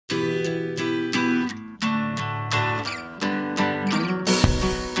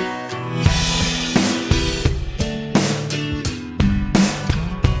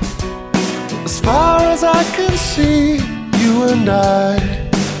I can see, you and I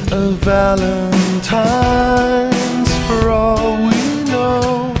are Valentines for all we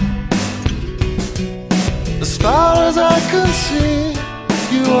know. As far as I can see,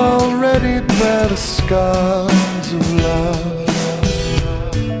 you already bear the scars of love.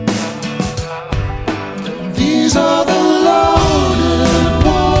 These are the loaded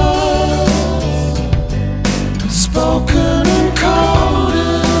words, spoken and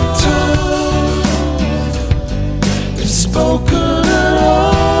coded tones, if spoken at all.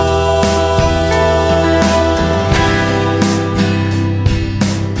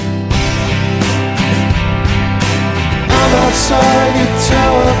 I'm outside your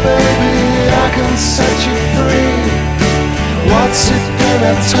tower, baby, I can set you free. What's it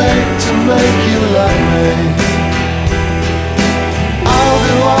gonna take to make you like me? I'll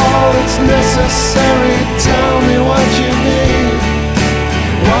do all that's necessary, tell me what you need.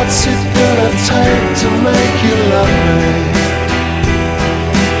 What's it gonna take to make you love me?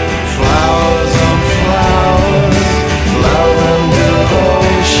 Flowers on flowers, love and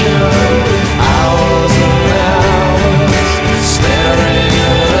devotion, hours and hours, staring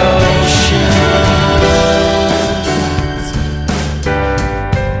at oceans.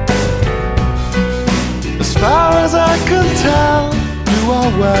 As far as I can tell, you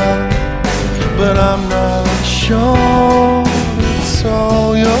are well, but I'm not sure it's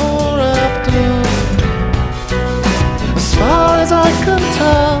all you're after. As far as I can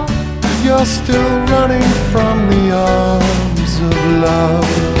tell, you're still running from the arms of love.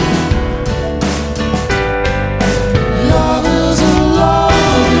 Love is a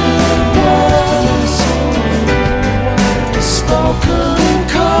loaded word, spoken and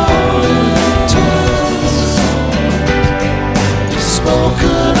coded tones,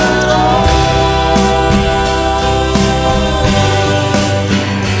 spoken at all.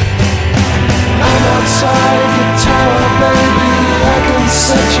 I'm outside your tower, baby, I can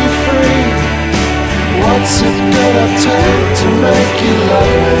set you free. What's it gonna take to make you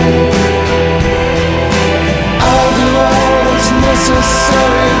love me? I'll do all that's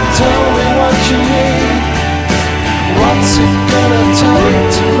necessary, tell me what you need. What's it gonna take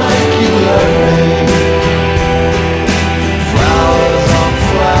to make you love me? Flowers on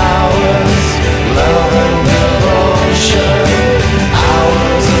flowers, love and devotion,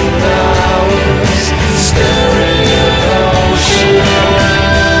 hours and hours, staring at oceans.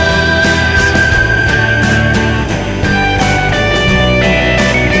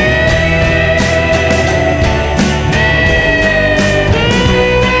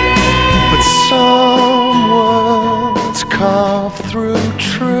 But some words carved through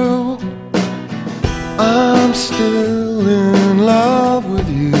true. I'm still in love with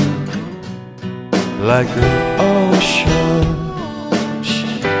you, like the ocean.